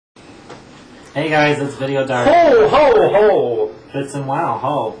Hey guys, it's Video Diary. Ho, ho, ho! Fits in well,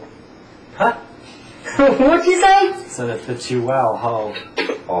 ho. Huh? What'd you say? Said it fits you well, ho.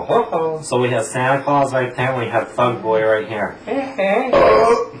 Oh, ho, ho. So we have Santa Claus right there, and we have Thug Boy right here.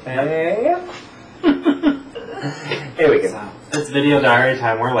 Here we go. So, it's Video Diary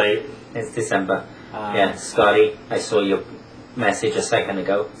time, we're late. It's December. Yeah, Scotty, I saw your message a second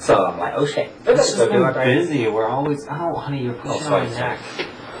ago, so I'm like, oh shit. It's just been busy, we're always... Oh, honey, you're pushing my neck.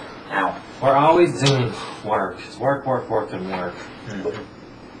 Ow. We're always doing work. It's work, work, work, and work. Mm-hmm.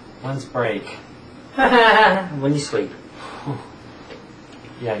 When's break? When you sleep.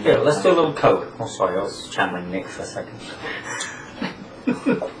 Yeah, Here, let's do a little code. Oh, sorry, I was channeling Nick for a second.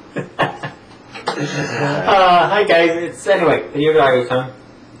 Hi guys, it's anyway, Video Diary time.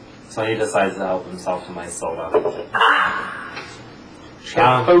 So he decides to help himself to my soda.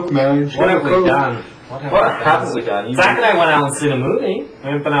 Coke, man. What have we done? What haven't we done? Zach and I went out and seen a movie. We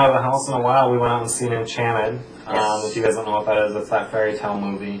haven't been out of the house in a while. We went out and seen Enchanted. Yes. If you guys don't know what that is, it's that fairy tale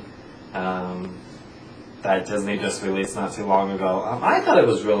movie that Disney just released not too long ago. I thought it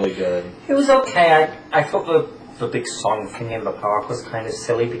was really good. It was okay. I thought the big song thing in the park was kind of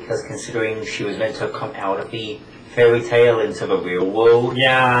silly because considering she was meant to come out of the fairy tale into the real world.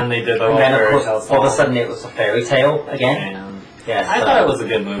 Yeah, and they did the whole and then fairy of tale course, song. all of a sudden it was a fairy tale again. And Yeah, I thought it was a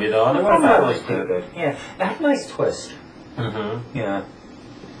good movie though. I thought it was pretty good. Yeah, it had a nice twist. Mm-hmm. Yeah.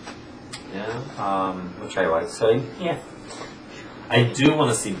 Yeah. Which I like. So yeah. I do want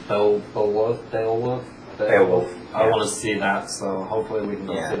to see Beowulf. I want to see that, so hopefully we can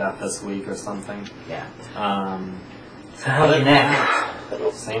go see that this week or something. Yeah. So how's your neck?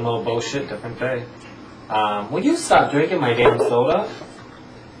 Same old bullshit, different day. Will you stop drinking my damn soda?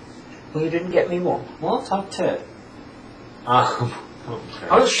 Well, you didn't get me one. Well, tough tit. I don't care.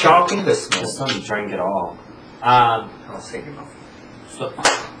 How shocking this smells. Just don't drink at all. I'll save you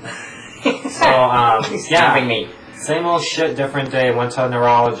He's stabbing me. Same old shit, different day. Went to a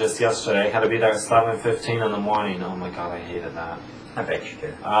neurologist yesterday. Had to be there at 7:15 in the morning. Oh my god, I hated that. I bet you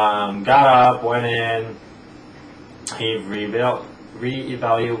did. Got up, went in. He I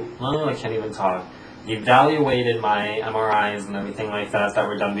can't even talk. He evaluated my MRIs and everything like that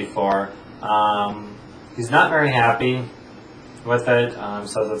were done before. He's not very happy with it.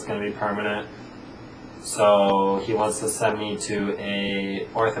 Says it's going to be permanent. So he wants to send me to a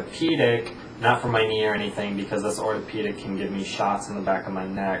orthopedic, not for my knee or anything, because this orthopedic can give me shots in the back of my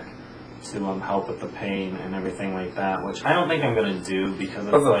neck to help with the pain and everything like that, which I don't think I'm going to do because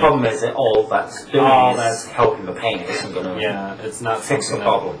it's but the problem is that all that's doing is helping the pain. It isn't going to it's not fix the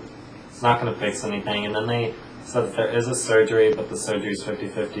problem. It's not going to fix anything. And then they said that there is a surgery, but the surgery is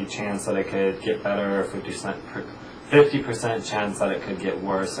 50-50 chance that it could get better, or 50% chance that it could get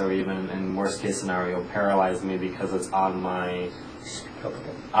worse, or even in worst case scenario paralyze me because it's on my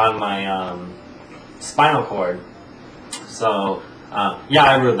spinal cord. So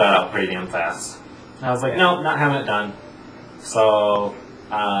I ruled that out pretty damn fast. I was like, no, not having it done. So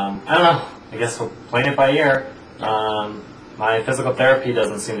I don't know. I guess we'll play it by ear. My physical therapy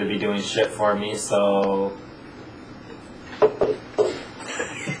doesn't seem to be doing shit for me, so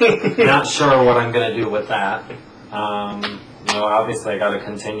not sure what I'm gonna do with that. Obviously I gotta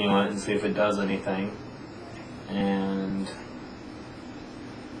continue it and see if it does anything. And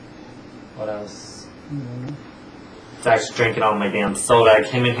what else? It's actually drinking all my damn soda. I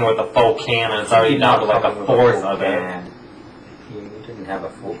came in here with a full can and it's already down to like a fourth of it. You didn't have a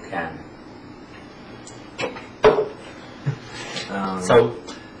full can.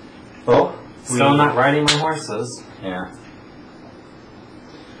 Still not riding my horses. Yeah.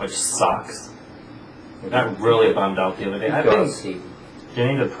 Which sucks. That really bummed out the other day. I've been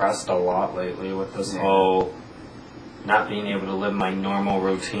getting depressed a lot lately with this whole not being able to live my normal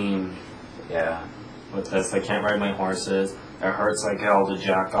routine. Yeah. With this, I can't ride my horses. It hurts like hell to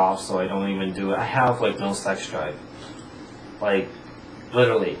jack off, so I don't even do it. I have like no sex drive. Like,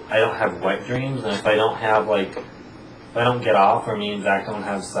 literally, I don't have wet dreams, and if I don't get off, or me and Zach don't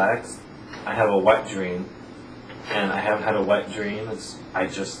have sex, I have a wet dream. And I haven't had a wet dream. I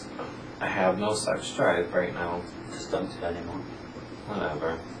have no sex drive right now. Just don't do that anymore.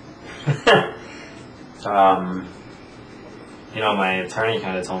 Whatever. My attorney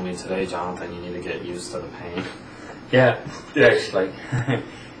kind of told me today, Jonathan, you need to get used to the pain. Yeah, actually.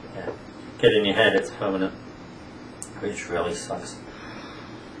 Get in your head, it's permanent. Which really sucks.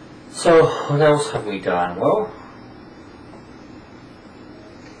 So, what else have we done? Well,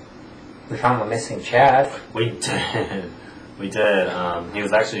 we found the missing Chad. We did. We did. He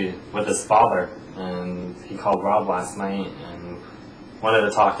was actually with his father, and he called Rob last night and wanted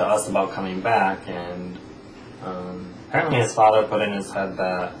to talk to us about coming back, and apparently his father put in his head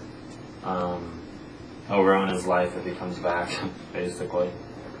that He'll ruin his life if he comes back, basically.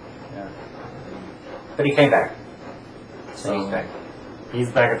 Yeah. But he came back. So he's back. He's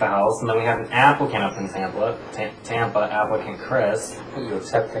back at the house, and then we have an applicant up in Tampa, applicant Chris. You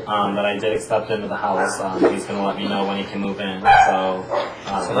accepted. That I did accept into the house. He's going to let me know when he can move in. So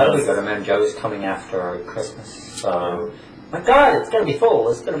that'll be good. And then Joe's coming after Christmas. So, my God, it's going to be full.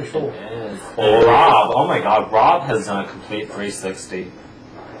 It's going to be full. It is. Rob, oh my God, Rob has done a complete 360.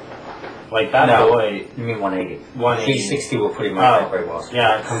 Like that boy. You mean 180? 180. 360 will put him right where he was.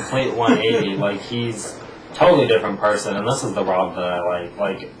 Yeah, complete 180. Like he's totally different person, and this is the Rob that I like.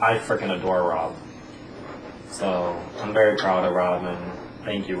 Like I freaking adore Rob. So I'm very proud of Rob, and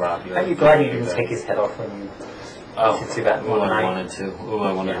thank you, Rob. Are you glad he didn't take his head off when you? Oh, could see that I wanted to.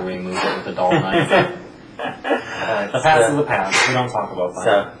 I wanted to remove it with the dull knife. The past is the past. We don't talk about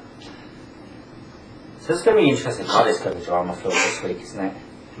that. So it's going to be interesting. Oh, there's going to be drama filled this week, isn't it?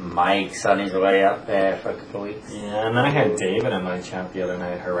 Mike's on his way up there for a couple of weeks. Yeah, and then I had David in my chat the other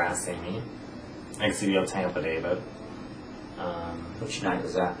night harassing me. XCBO Tampa David. Which night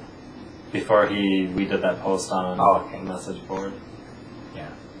was that? Before we did that post on message board.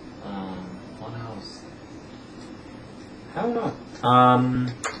 Yeah. What else? I don't know.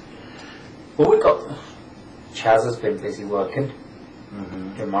 Well, we got Chaz has been busy working,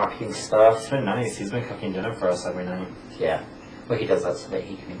 doing marketing stuff. It's been nice. He's been cooking dinner for us every night. Yeah. Well, he does that so that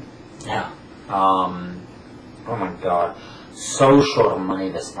he can. Yeah. Oh my God, so short on money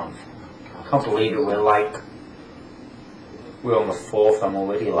this month. I can't believe it. We're on the 4th. I'm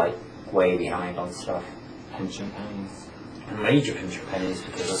already way behind on stuff. Pension pennies. Major pension pennies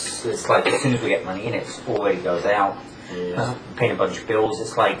because it's like as soon as we get money in, it already goes out. Yeah. Paying a bunch of bills.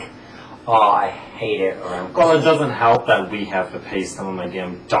 It's like, oh, I hate it. Well, it doesn't help that we have to pay some of my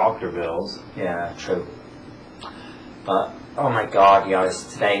damn doctor bills. Yeah, true. But oh my God, guys!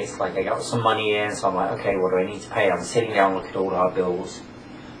 Today it's like I got some money in, so I'm like, okay, what do I need to pay? I'm sitting down, looking at all our bills.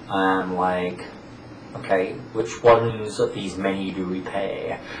 I'm like, okay, which ones of these many do we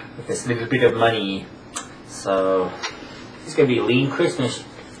pay with this little bit of money? So it's gonna be a lean Christmas.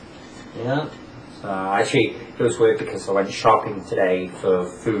 Yeah. Actually, it was weird because I went shopping today for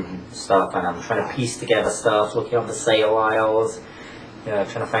food and stuff, and I'm trying to piece together stuff, looking on the sale aisles, trying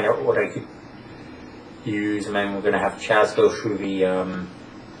to find out what I could use, and then we're going to have Chaz go through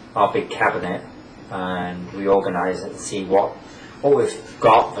our big cabinet and reorganize it and see what we've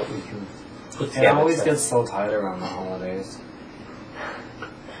got that we can put together. It always gets so tight around the holidays.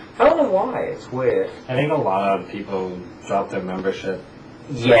 I don't know why, it's weird. I think a lot of people drop their membership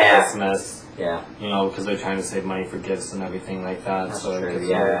for Christmas. Yeah. Because they're trying to save money for gifts and everything like that. That's so true. it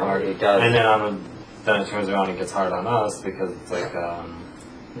gets really hard. It does. And then it turns around and gets hard on us because it's like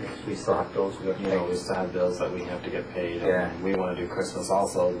we still have bills we still have bills that we have to get paid. Yeah. And we want to do Christmas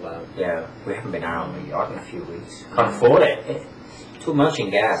also, but yeah, we haven't been out in the yard in a few weeks. Can't afford it. Too much in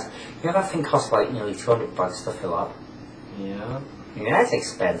gas. You know that thing costs like nearly $200 to fill up. Yeah. I mean, that's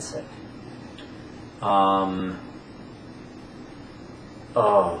expensive.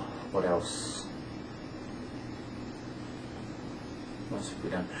 Oh, what else? What else have we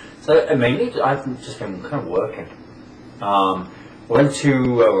done? So mainly, I've just been kind of working. Went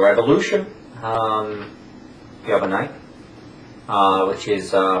to Revolution the other night, which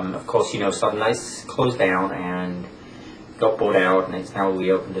is, of course, Southern Nights closed down and got bought out, and it's now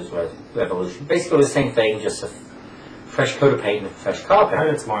reopened as Revolution. Basically the same thing, just a fresh coat of paint and a fresh carpet. I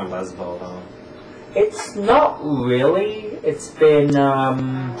heard it's more Lesbo though. It's not really. It's been, oh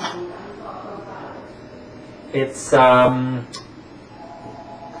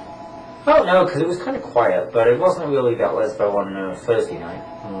no, because it was kind of quiet, but it wasn't really that Lesbo on Thursday night.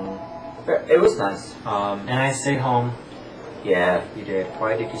 But it was nice. And I stayed home. Yeah, you did.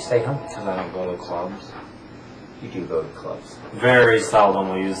 Why did you stay home? Because I don't go to clubs. You do go to clubs. Very seldom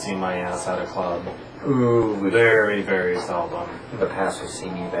will you see my ass at a club. Ooh, very, very seldom. In the past, we've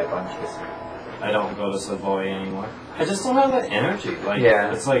seen you there bunches. I don't go to Savoy anymore. I just don't have that energy.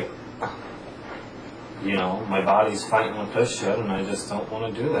 It's like, my body's fighting with this shit, and I just don't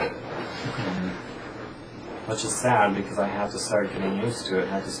want to do it. Which is sad because I have to start getting used to it.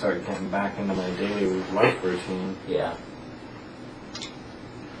 I have to start getting back into my daily life routine. Yeah.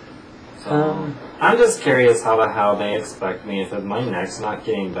 So, I'm just curious how they expect me. If my neck's not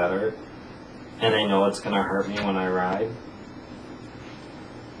getting better, and I know it's going to hurt me when I ride,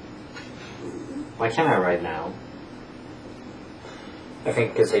 why can't I ride now? I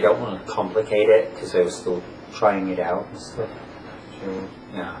think because they don't want to complicate it, because they were still trying it out and stuff. True.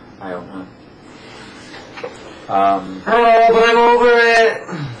 Yeah, I don't know. But I'm over it!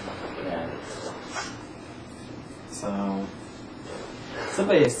 Yeah. So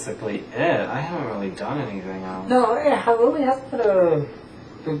basically it. I haven't really done anything else. No, I really have to.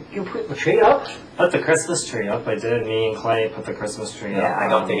 You put the tree up? Put the Christmas tree up. I did. Me and Clay put the Christmas tree up. Yeah, I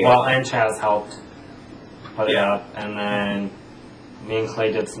got the. Well, and Chaz helped put it up, and then me and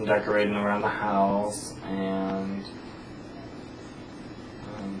Clay did some decorating around the house, and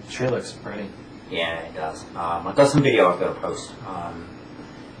the tree looks pretty. Yeah, it does. I've got some video I've got to post.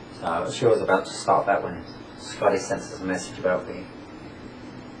 So she was about to start that when Scotty sent us a message about the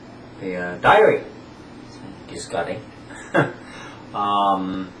diary. Thank you, Scotty.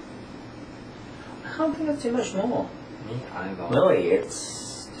 I can't think of too much more. Me either. Really,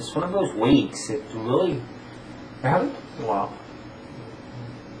 it's just one of those weeks. It really. Really? Well,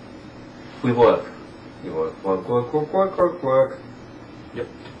 we work. You work. Yep.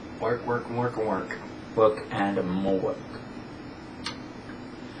 Work. Work and more work.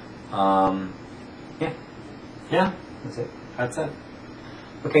 Yeah. Yeah. That's it. That's it.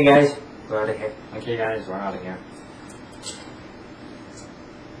 Okay, guys, we're out of here. Okay, guys, we're out of here.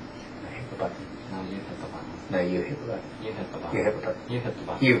 I hit the button. No, you hit the button. No, you hit the button. You hit the button. You hit the button. You hit the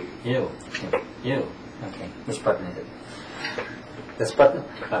button. You. You. Okay. Which button is it? This button?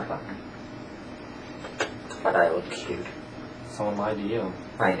 That button. But I look cute. Someone lied to you.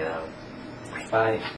 I know. Bye.